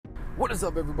What is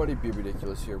up, everybody? Be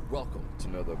Ridiculous here. Welcome to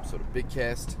another episode of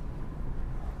BigCast.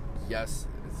 Yes,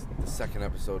 it's the second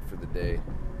episode for the day.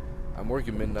 I'm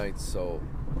working midnight, so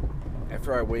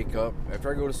after I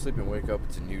go to sleep and wake up,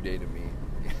 it's a new day to me.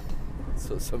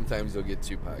 So sometimes you'll get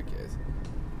two podcasts.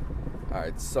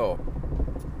 Alright, so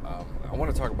I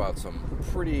want to talk about some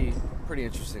pretty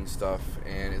interesting stuff,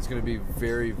 and it's going to be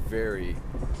very, very,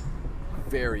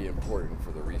 very important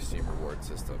for the Resteam reward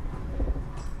system.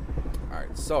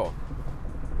 Alright, so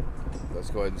let's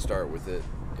go ahead and start with it.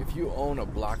 If you own a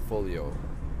Blockfolio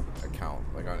account,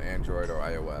 like on Android or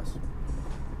iOS,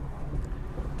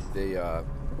 they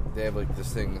have like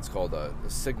this thing that's called the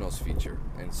signals feature,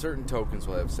 and certain tokens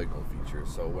will have signal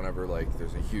features. So whenever like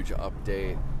there's a huge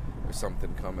update or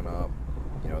something coming up,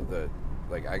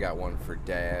 I got one for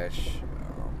Dash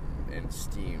and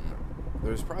Steam.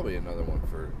 There's probably another one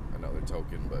for another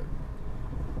token, but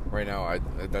right now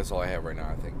that's all I have right now.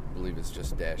 I believe it's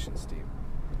just Dash and Steam.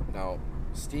 Now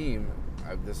Steam,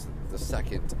 this is the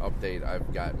second update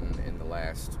I've gotten in the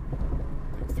last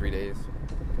 3 days.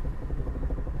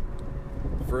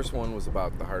 The first one was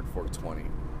about the hard fork 20,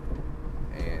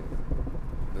 and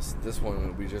this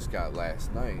one we just got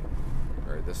last night,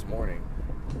 or this morning,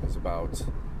 was about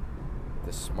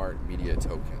the smart media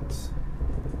tokens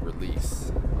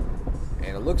release,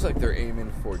 and it looks like they're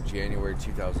aiming for January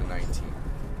 2019.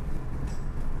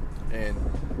 And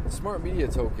smart media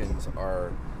tokens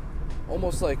are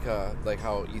almost like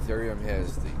how Ethereum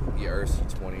has the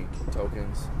ERC20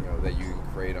 tokens, that you can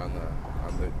create on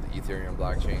the Ethereum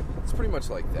blockchain. It's pretty much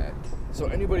like that. So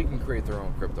anybody can create their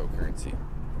own cryptocurrency.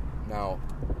 Now,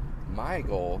 my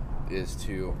goal is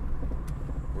we're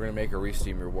going to make a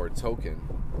Resteam reward token,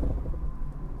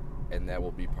 and that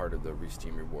will be part of the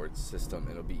Resteam reward system,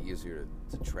 and it'll be easier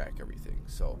to track everything.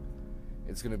 So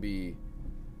it's going to be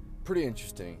pretty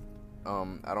interesting.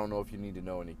 I don't know if you need to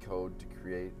know any code to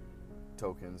create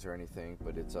tokens or anything,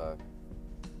 but it's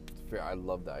fair. I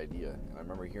love the idea, and I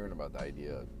remember hearing about the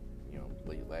idea,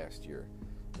 late last year,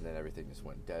 and then everything just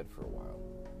went dead for a while.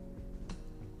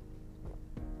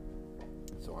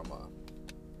 So I'm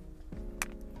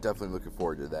definitely looking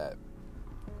forward to that.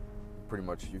 Pretty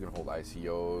much, you can hold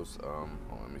ICOs.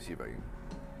 Let me see if I can.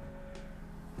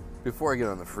 Before I get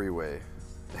on the freeway,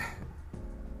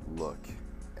 look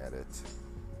at it.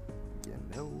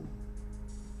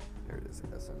 There it is,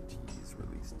 SMT's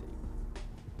release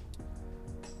date.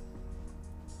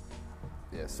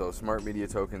 Yeah, so smart media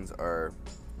tokens are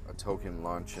a token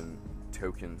launching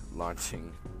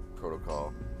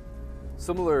protocol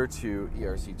similar to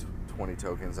ERC20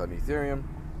 tokens on Ethereum,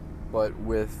 but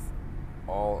with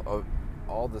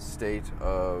all the state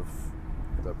of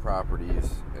the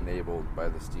properties enabled by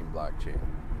the Steam blockchain.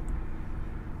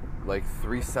 Like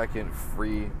 3-second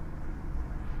free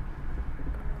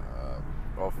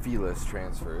feeless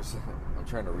transfers. I'm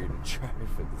trying to read and drive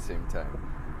at the same time.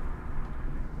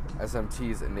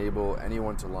 SMTs enable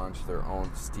anyone to launch their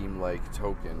own Steam-like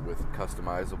token with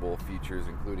customizable features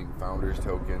including founders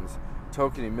tokens,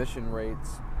 token emission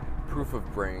rates, proof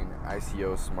of brain,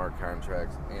 ICO smart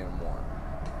contracts, and more.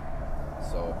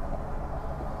 So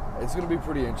it's going to be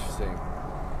pretty interesting.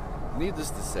 Needless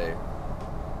to say,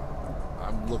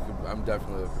 I'm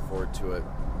definitely looking forward to it,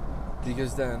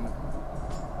 because then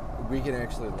we can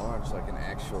actually launch like an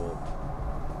actual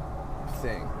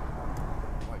thing.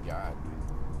 Oh my god,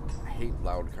 I hate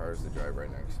loud cars that drive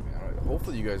right next to me.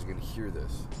 Hopefully you guys can hear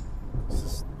this. This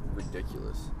is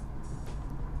ridiculous.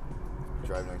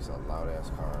 Drive next to a loud ass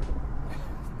car.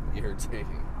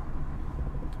 Irritating.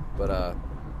 But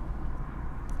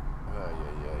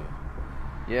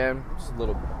yeah, I'm just a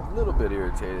little bit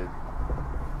irritated.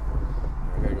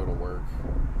 I gotta go to work.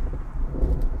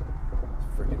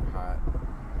 It's freaking hot.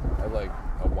 I have like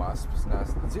a wasp's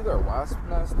nest. It's either a wasp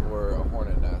nest or a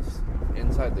hornet nest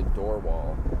inside the door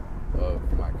wall of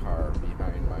my car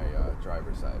behind my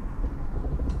driver's side.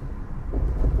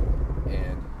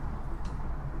 And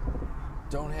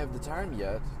don't have the time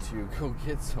yet to go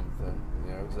get something,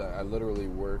 because I literally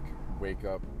wake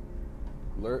up,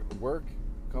 work,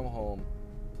 come home,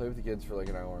 play with the kids for like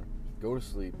an hour, go to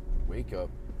sleep, wake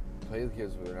up, play with the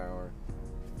kids for an hour,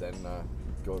 then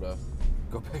go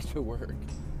back to work.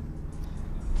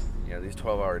 These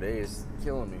 12-hour days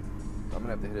killing me. I'm gonna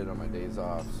have to hit it on my days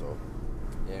off. So,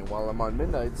 and while I'm on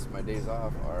midnights, my days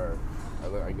off are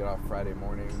I get off Friday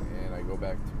morning and I go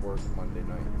back to work Monday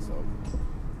night. So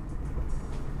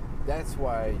that's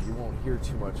why you won't hear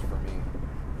too much from me.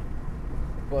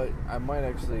 But I might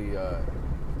actually, I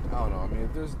don't know. I mean,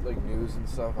 if there's like news and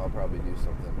stuff, I'll probably do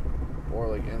something. Or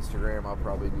like Instagram, I'll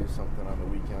probably do something on the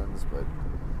weekends. But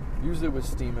usually with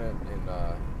Steemit and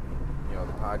the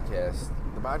podcast,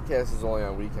 the podcast is only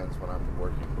on weekends when I'm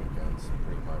working weekends,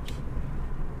 pretty much.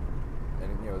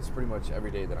 And, it's pretty much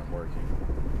every day that I'm working.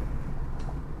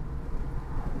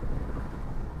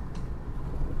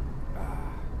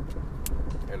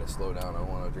 I gotta slow down. I don't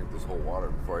want to drink this whole water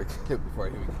before I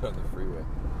even get on the freeway.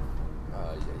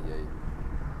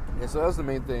 Yeah, so that was the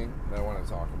main thing that I want to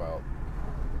talk about.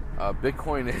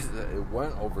 Bitcoin it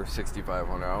went over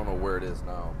 6,500. I don't know where it is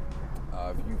now.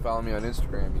 If you follow me on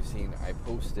Instagram, you've seen I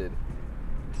posted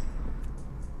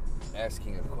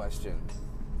asking a question.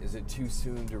 Is it too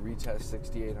soon to retest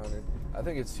 6,800? I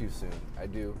think it's too soon. I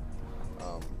do.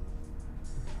 I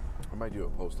might do a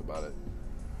post about it.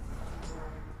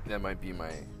 That might be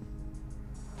my...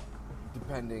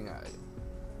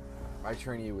 My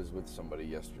trainee was with somebody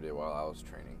yesterday while I was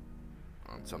training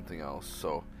on something else.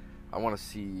 So I want to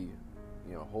see,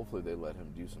 hopefully they let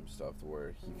him do some stuff to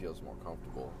where he feels more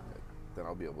comfortable. Then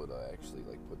I'll be able to actually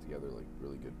put together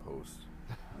really good posts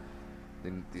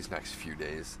in these next few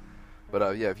days. But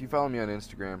if you follow me on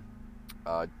Instagram,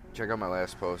 check out my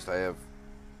last post. I have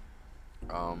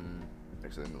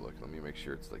actually let me make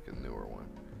sure it's a newer one.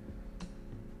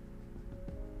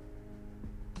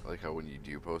 I like how when you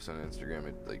do post on Instagram,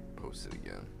 it posts it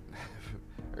again,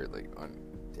 or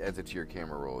adds it to your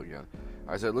camera roll again.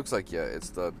 Alright, so it looks like I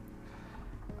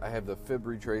have the fib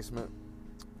retracement.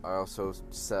 I also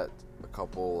set a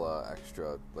couple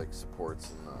extra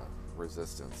supports and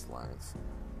resistance lines,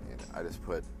 and I just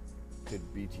put,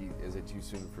 is it too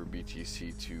soon for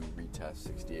BTC to retest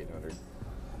 6,800?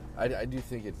 I do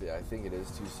think I think it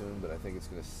is too soon, but I think it's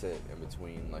going to sit in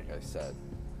between. Like I said,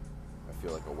 I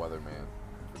feel like a weatherman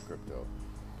for crypto.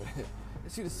 But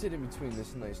it's going to sit in between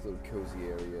this nice little cozy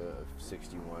area of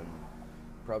 61,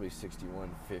 probably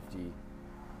 61.50,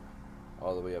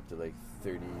 all the way up to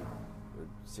 30 or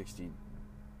 60,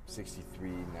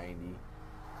 63.90,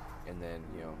 and then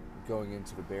going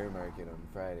into the bear market on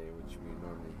Friday, which we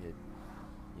normally hit,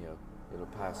 it'll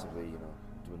possibly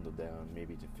dwindle down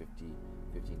maybe to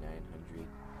 5,900,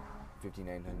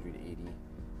 5,980.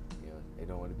 I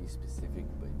don't want to be specific,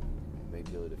 but I might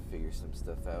be able to figure some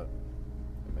stuff out.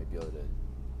 I might be able to,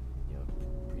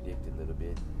 predict a little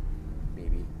bit,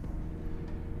 maybe.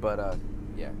 But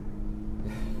yeah,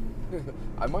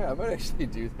 I might actually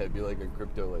do that. Be like a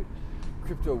crypto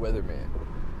weatherman.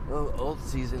 Well, alt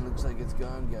season looks like it's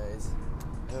gone, guys.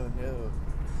 Oh no.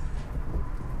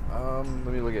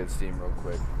 Let me look at Steam real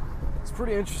quick. It's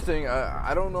pretty interesting.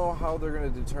 I don't know how they're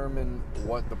going to determine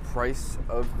what the price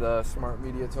of the smart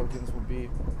media tokens will be.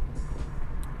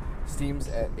 Steam's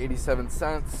at 87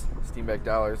 cents. Steamback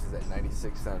dollars is at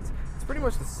 96 cents. It's pretty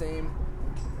much the same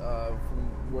from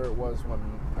where it was when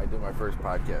I did my first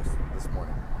podcast this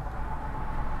morning.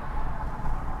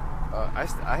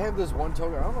 I have this one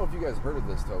token. I don't know if you guys heard of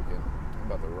this token.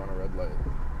 I'm about to run a red light.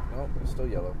 Nope, it's still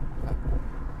yellow.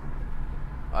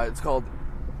 It's called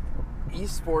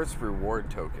Esports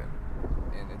Reward Token,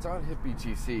 and it's on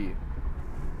HitBTC.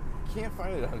 Can't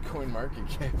find it on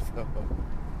CoinMarketCap though.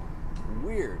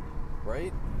 Weird,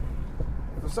 right?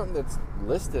 For something that's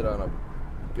listed on a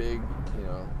big,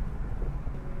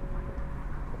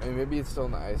 I mean, maybe it's still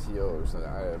in the ICO or something.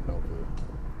 I have no clue.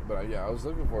 But I was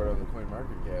looking for it on the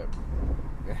CoinMarketCap,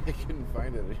 and I couldn't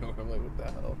find it anymore. I'm like, what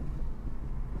the hell?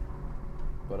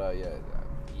 But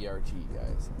ERT,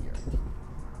 guys, ERT.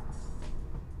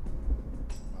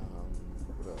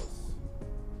 What else?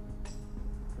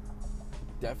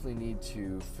 Definitely need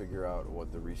to figure out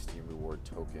what the Resteam reward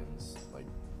tokens,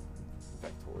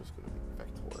 Vector is going to be.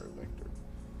 Vector.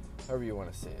 However you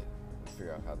want to say it.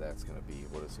 Figure out how that's going to be,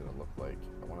 what it's going to look like.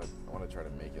 I want to try to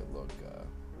make it look,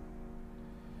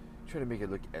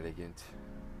 elegant.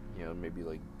 Maybe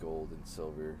gold and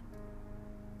silver.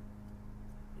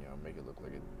 Make it look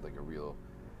like a real,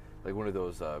 one of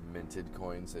those minted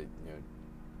coins that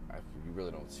you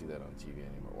really don't see that on TV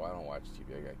anymore. Well, I don't watch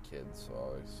TV. I got kids, so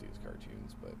all I see is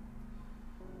cartoons. But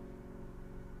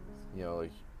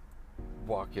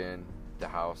walk in the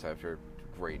house after a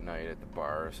great night at the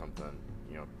bar or something.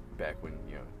 Back when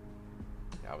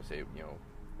I would say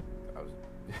I was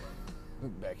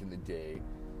back in the day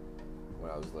when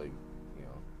I was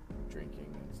drinking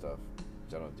and stuff,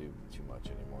 which I don't do too much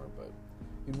anymore. But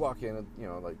you'd walk in at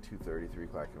 2:30, 3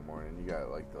 o'clock in the morning. You got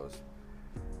those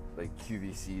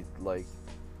QVC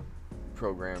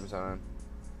programs on.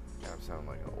 God, I'm sounding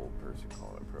like an old person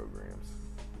calling it programs.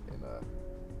 And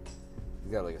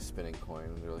you got a spinning coin,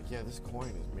 and they're like, yeah, this coin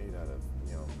is made out of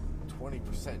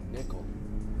 20% nickel.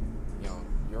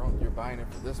 You're buying it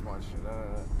for this much.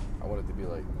 I want it to be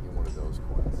one of those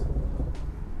coins.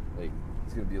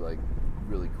 It's gonna be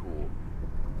really cool.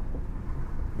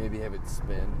 Maybe have it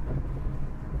spin.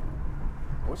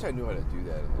 wish I knew how to do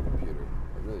that in the computer.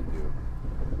 I really do.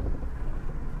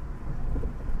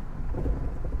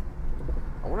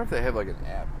 I wonder if they have like an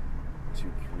app to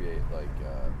create like,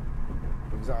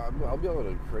 because I'll be able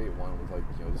to create one with like,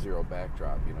 you know, zero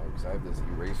backdrop, you know, because I have this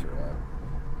eraser app.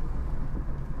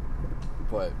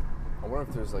 But I wonder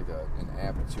if there's like an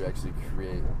app to actually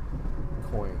create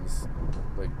coins,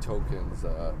 like tokens, you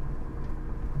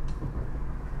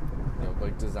know,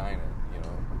 like design it, you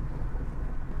know.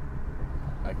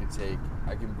 I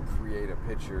can create a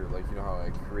picture, like, you know how I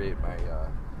create my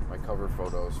cover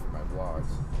photos for my blogs.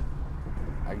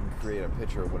 I can create a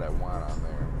picture of what I want on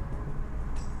there,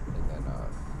 and then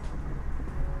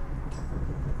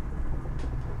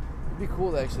it'd be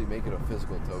cool to actually make it a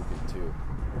physical token too.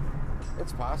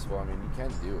 It's possible. I mean, you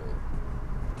can do it,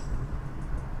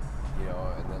 you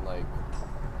know. And then like,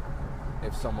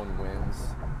 if someone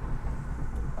wins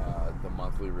the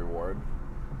monthly reward,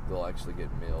 they'll actually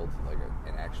get mailed like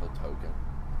an actual token.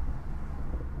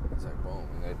 It's like boom,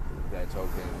 and that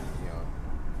token, you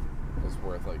know, is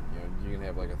worth like, you know, you can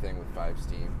have like a thing with 5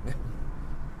 Steam.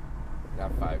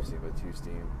 Not 5 Steam, but 2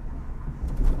 Steam.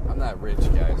 I'm not rich,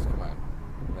 guys. Come on,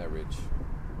 I'm not rich.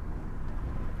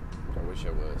 I wish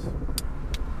I was.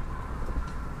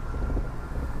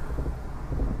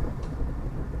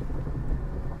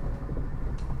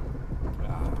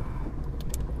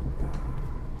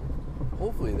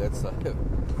 Hopefully that's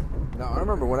now I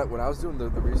remember when I was doing the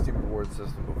Re-Steam reward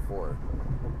system before,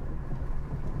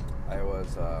 I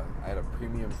had a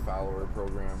premium follower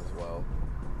program as well,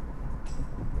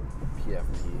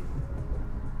 PFP.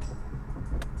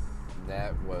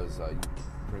 That was you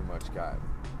pretty much got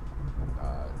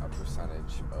a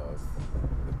percentage of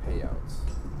the payouts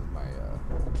of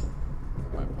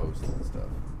my posts and stuff.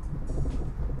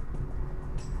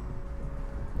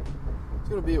 It's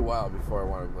gonna be a while before I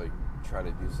want to like try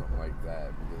to do something like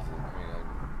that, because I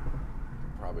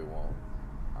probably won't,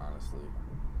 honestly.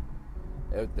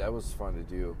 That was fun to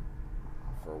do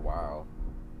for a while,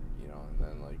 you know, and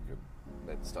then like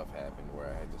that stuff happened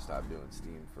where I had to stop doing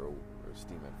steaming for a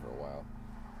while.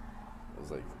 It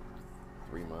was like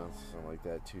 3 months, something like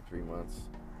that, 2-3 months.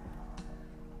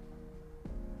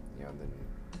 You know, and then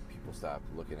people stop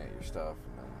looking at your stuff,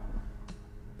 and then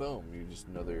boom, you're just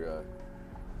another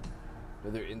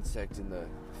insect in the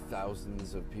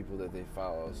thousands of people that they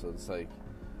follow. So it's like,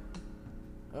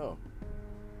 oh,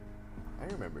 I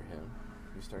remember him.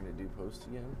 He's starting to do posts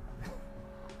again.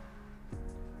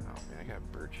 Oh man, I got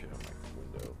bird shit on my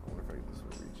window. I wonder if this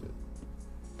will reach it.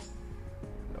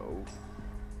 No.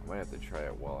 I might have to try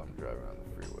it while I'm driving on the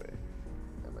freeway.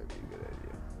 That might be a good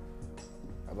idea.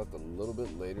 I left a little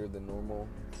bit later than normal.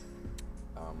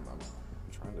 I'm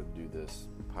trying to do this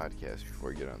podcast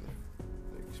before I get on the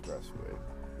expressway.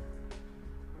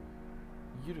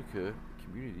 Utica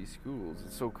Community Schools.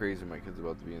 It's so crazy. My kid's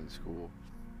about to be in school.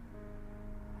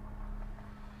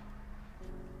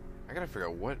 I gotta figure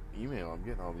out what email I'm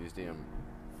getting all these damn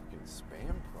fucking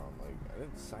spam from. Like, I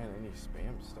didn't sign any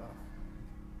spam stuff.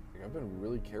 Like, I've been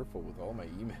really careful with all my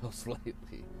emails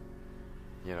lately.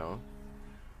 You know?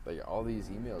 Like, all these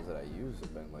emails that I use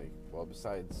have been like, well,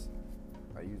 besides,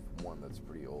 I used one that's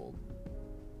pretty old.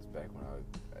 It's back when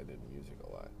I did music a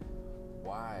lot.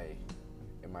 Why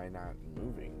am I not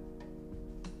moving?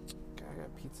 God, I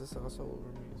got pizza sauce all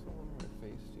over me. It's all over my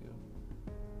face, too.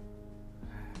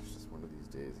 It's just one of these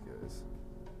days, guys.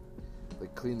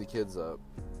 Like, clean the kids up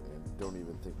and don't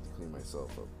even think to clean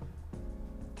myself up.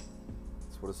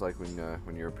 That's what it's like when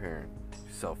you're a parent.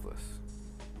 You're selfless.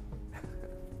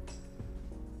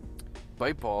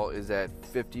 Bite Ball is at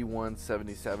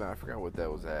 51.77. I forgot what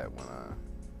that was at when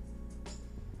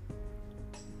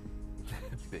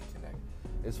Big Connect.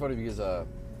 It's funny because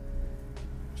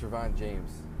Trevon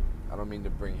James, I don't mean to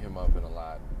bring him up in a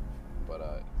lot,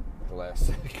 but the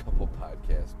last couple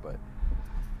podcasts, but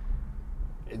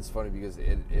it's funny because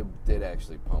it did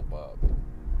actually pump up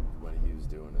when he was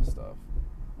doing his stuff.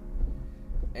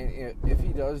 And if he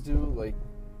does do like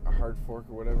a hard fork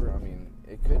or whatever, I mean,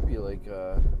 it could be like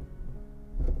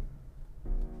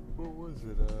what was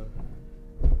it?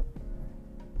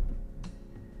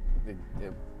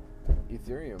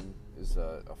 Ethereum is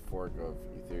a fork of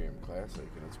Ethereum Classic,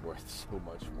 and it's worth so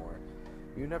much more.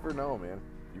 You never know, man.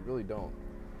 You really don't.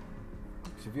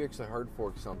 So if you actually hard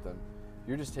fork something,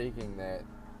 you're just taking that,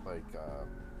 like,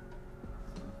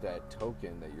 that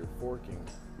token that you're forking,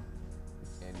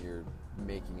 and you're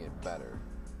making it better.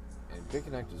 And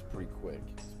BitConnect is pretty quick.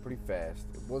 It's pretty fast.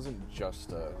 It wasn't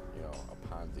just a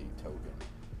Ponzi token.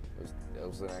 It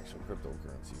was an actual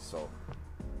cryptocurrency. So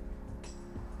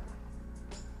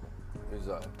there's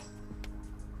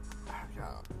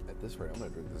God, at this rate, I'm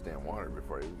gonna drink this damn water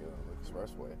before I even get on the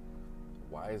expressway.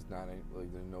 Why is not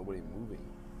like there's nobody moving?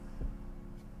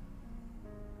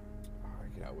 Oh, I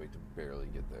cannot wait to barely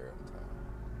get there on time.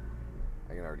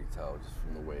 I can already tell just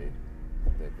from the way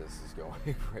that this is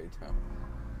going right now.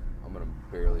 I'm gonna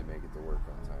barely make it to work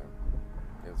on time.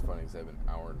 And it's funny because I have an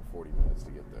hour and 40 minutes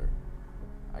to get there.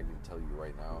 I can tell you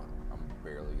right now, I'm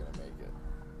barely gonna make it.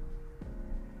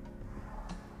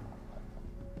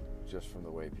 Just from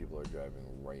the way people are driving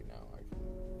right now, I can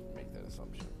make that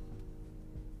assumption.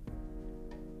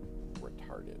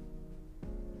 Retarded.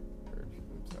 Or,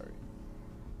 I'm sorry.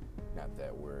 Not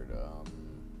that word.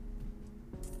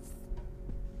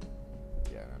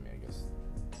 Yeah, I mean, I guess.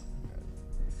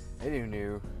 I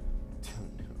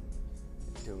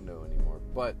don't know anymore.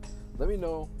 But let me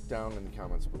know down in the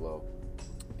comments below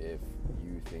if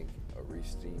you think a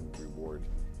Re-Steam reward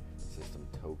system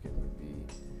token would be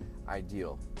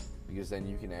ideal, because then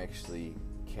you can actually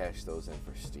cash those in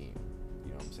for Steam.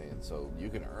 You know what I'm saying? So you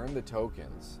can earn the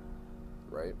tokens,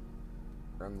 right?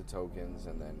 Earn the tokens,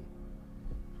 and then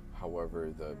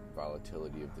however the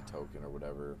volatility of the token or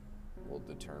whatever will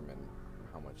determine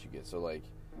how much you get. So like,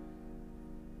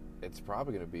 it's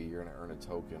probably going to be, you're going to earn a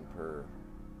token per,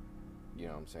 you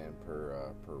know what I'm saying,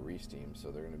 per Re-Steam.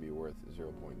 So they're going to be worth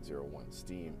 0.01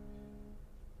 Steam.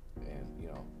 And, you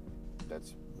know,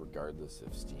 that's regardless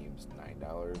if Steam's $9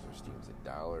 or Steam's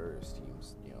 $1 or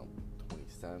Steam's, you know, 20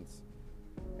 cents.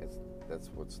 That's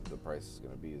what's the price is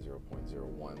going to be,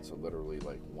 0.01. So literally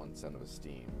like 1 cent of a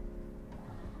Steam,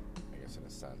 I guess, in a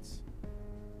sense.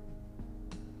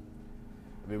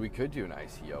 I mean, we could do an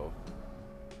ICO.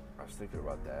 I was thinking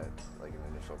about that, like an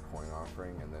initial coin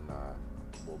offering, and then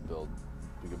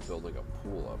we could build like a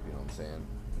pool up, you know what I'm saying?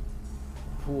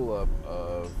 Pool up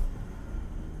of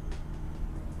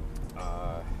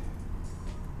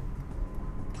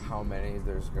how many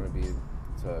there's going to be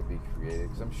to be created,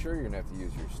 because I'm sure you're going to have to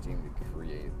use your Steam to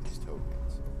create these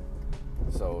tokens.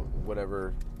 So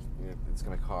whatever, you know, it's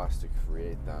going to cost to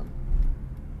create them,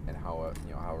 and how,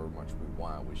 you know, however much we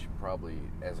want, we should probably,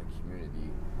 as a community,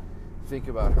 think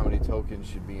about how many tokens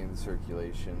should be in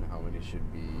circulation, how many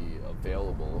should be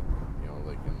available, you know,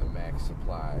 like in the max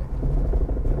supply.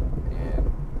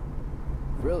 And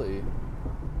really,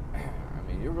 I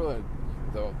mean, you're really,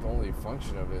 the only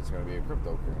function of it is going to be a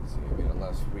cryptocurrency. I mean,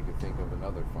 unless we could think of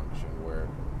another function where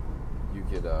you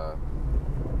could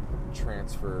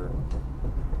transfer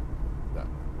the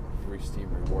Re-Steam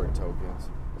reward tokens.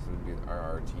 So it would be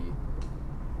RRT,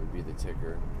 would be the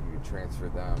ticker. You could transfer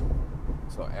them.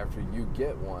 So after you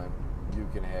get one, you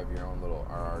can have your own little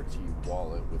RRT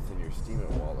wallet within your Steam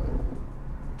wallet,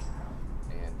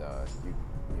 and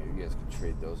you guys can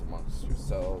trade those amongst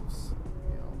yourselves.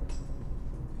 You know,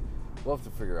 we'll have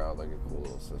to figure out like a cool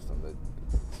little system that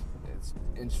it's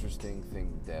interesting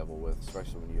thing to dabble with,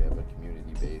 especially when you have a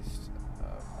community-based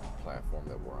platform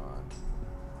that we're on.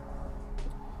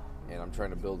 And I'm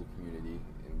trying to build a community,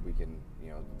 and we can, you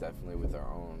know, definitely with our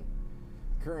own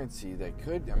currency that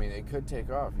could, I mean, it could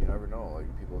take off. You never know. Like,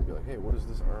 people will be like, hey, what is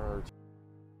this RRT?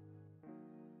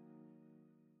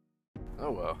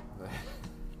 Oh, well.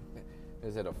 I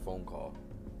just had a phone call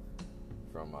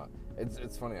from,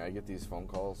 it's funny, I get these phone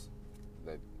calls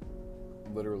that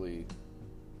literally,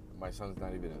 my son's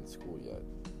not even in school yet,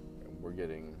 and we're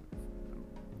getting,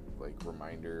 like,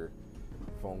 reminder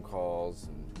phone calls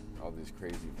and all these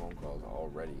crazy phone calls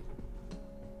already.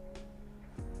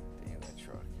 Damn, that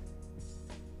truck.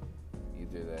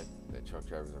 Either that truck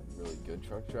driver's a really good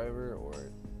truck driver, or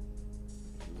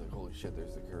he's like, holy shit,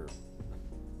 there's the curb.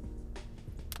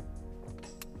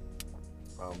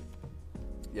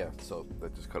 Yeah, so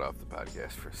that just cut off the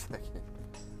podcast for a second.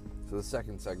 So the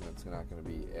second segment's not going to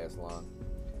be as long.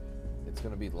 It's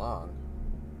going to be long,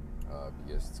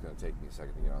 because it's going to take me a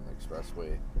second to get on the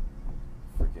expressway.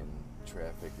 Freaking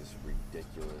traffic is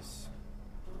ridiculous.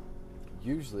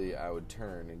 Usually I would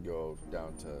turn and go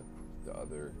down to the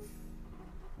other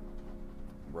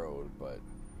road, but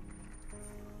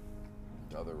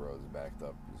the other road's backed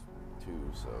up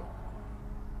too, so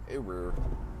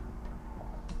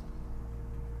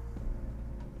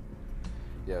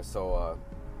yeah, so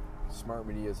smart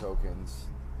media tokens,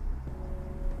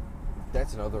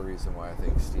 that's another reason why I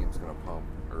think Steam's going to pump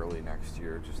early next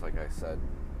year. Just like I said,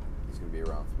 it's going to be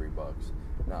around $3.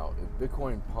 Now, if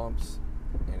Bitcoin pumps,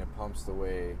 and it pumps the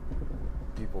way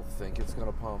people think it's going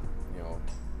to pump, you know,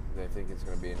 they think it's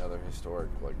going to be another historic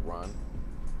like run.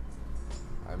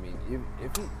 I mean,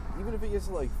 even if it gets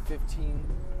to like 15,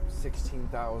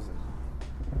 16,000,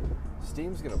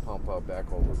 Steam's going to pump up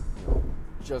back over, you know,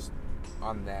 just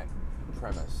on that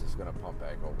premise, it's going to pump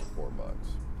back over $4,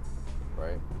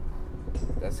 right?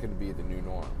 that's going to be the new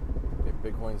norm. If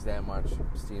Bitcoin's that much,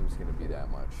 Steam's going to be that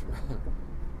much.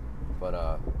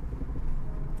 But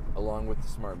along with the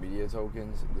smart media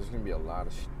tokens, there's going to be a lot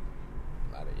of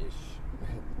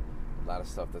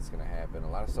stuff that's going to happen. A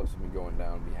lot of stuff's going to be going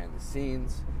down behind the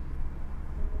scenes.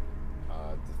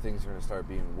 The things are going to start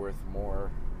being worth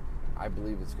more. I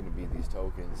believe it's going to be these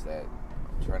tokens that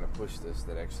I'm trying to push this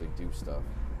that actually do stuff.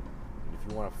 And if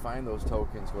you want to find those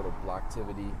tokens, go to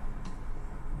Blocktivity.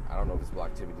 I don't know if it's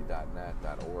blocktivity.net,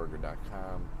 .org, or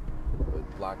 .com,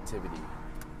 but Blocktivity,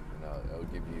 and it'll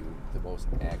give you the most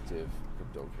active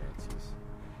cryptocurrencies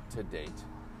to date.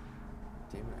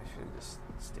 Damn it, I should have just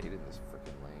stayed in this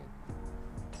freaking lane.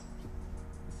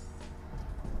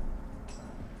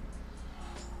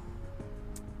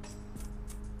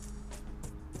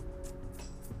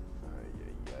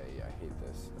 I hate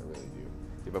this. I really do.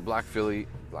 Yeah, but Blocktivity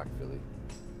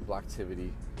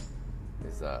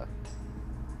is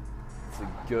it's a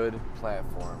good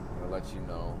platform. It'll let you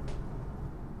know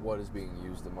what is being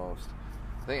used the most.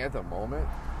 I think at the moment,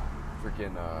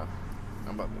 freaking,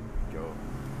 I'm about to go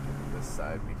to this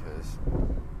side because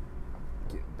I'm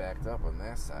getting backed up on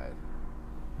that side.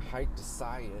 Hike to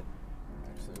Sciot.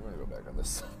 Actually, I'm going to go back on this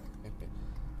side.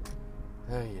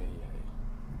 Hey,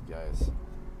 guys.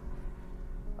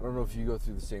 I don't know if you go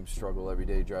through the same struggle every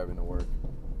day driving to work.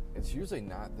 It's usually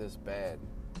not this bad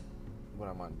when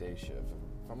I'm on day shift.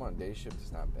 If I'm on day shift,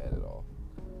 it's not bad at all.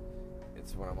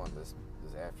 It's when I'm on this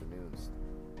afternoons,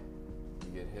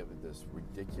 you get hit with this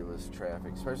ridiculous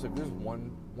traffic, especially if there's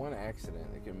one accident,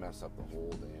 it can mess up the whole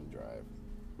damn drive.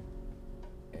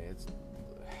 And it's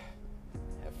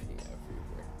heavy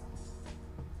everywhere.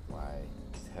 Why?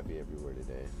 It's heavy everywhere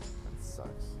today. That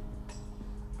sucks.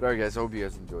 But alright guys, I hope you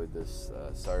guys enjoyed this.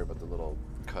 Sorry about the little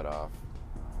cutoff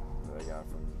that I got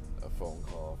from a phone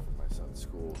call from my son's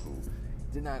school, who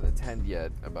did not attend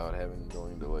yet, about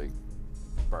going to like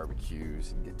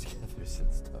barbecues and get-togethers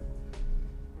and stuff.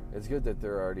 It's good that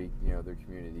they're already, they're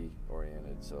community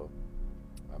oriented. So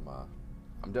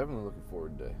I'm definitely looking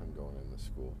forward to him going into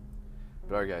school.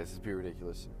 But alright guys, this is Be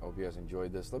Ridiculous. I hope you guys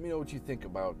enjoyed this. Let me know what you think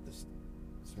about this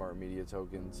smart media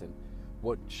tokens, and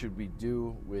what should we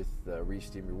do with the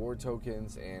Re-Steam reward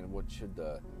tokens, and what should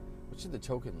the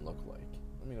token look like?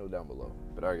 Let me know down below.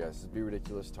 But alright guys, this is Be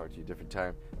Ridiculous. Talk to you a different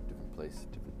time, different place,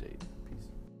 different date.